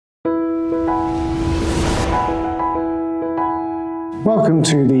Welcome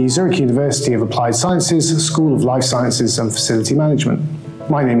to the Zurich University of Applied Sciences School of Life Sciences and Facility Management.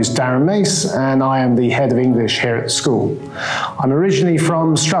 My name is Darren Mace and I am the Head of English here at the school. I'm originally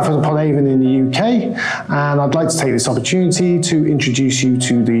from Stratford-upon-Avon in the UK and I'd like to take this opportunity to introduce you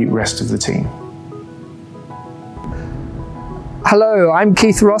to the rest of the team. Hello, I'm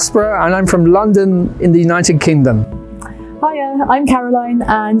Keith Rossborough and I'm from London in the United Kingdom. Hiya, I'm Caroline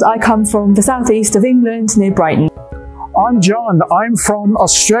and I come from the southeast of England near Brighton. I'm John. I'm from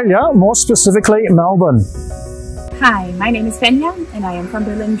Australia, more specifically Melbourne. Hi, my name is Fenya and I am from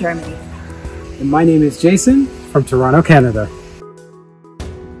Berlin, Germany. And my name is Jason from Toronto, Canada.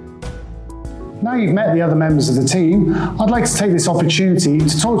 Now you've met the other members of the team, I'd like to take this opportunity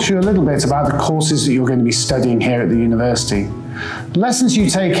to talk to you a little bit about the courses that you're going to be studying here at the university. The lessons you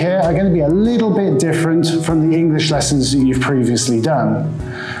take here are going to be a little bit different from the English lessons that you've previously done.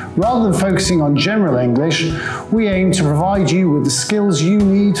 Rather than focusing on general English, we aim to provide you with the skills you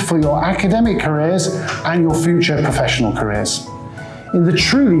need for your academic careers and your future professional careers. In the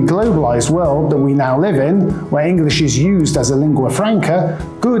truly globalized world that we now live in, where English is used as a lingua franca,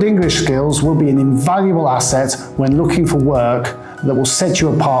 good English skills will be an invaluable asset when looking for work that will set you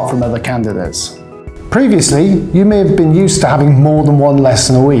apart from other candidates. Previously, you may have been used to having more than one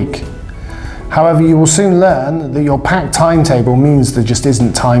lesson a week. However, you will soon learn that your packed timetable means there just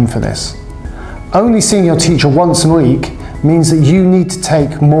isn't time for this. Only seeing your teacher once a week means that you need to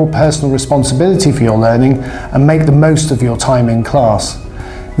take more personal responsibility for your learning and make the most of your time in class.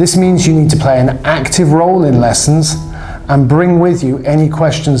 This means you need to play an active role in lessons and bring with you any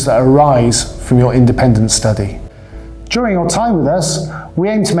questions that arise from your independent study. During your time with us, we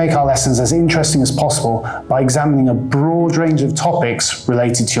aim to make our lessons as interesting as possible by examining a broad range of topics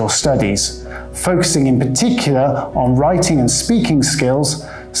related to your studies, focusing in particular on writing and speaking skills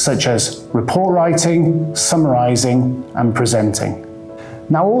such as report writing, summarising and presenting.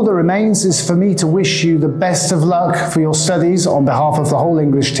 Now all that remains is for me to wish you the best of luck for your studies on behalf of the whole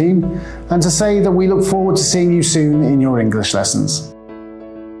English team and to say that we look forward to seeing you soon in your English lessons.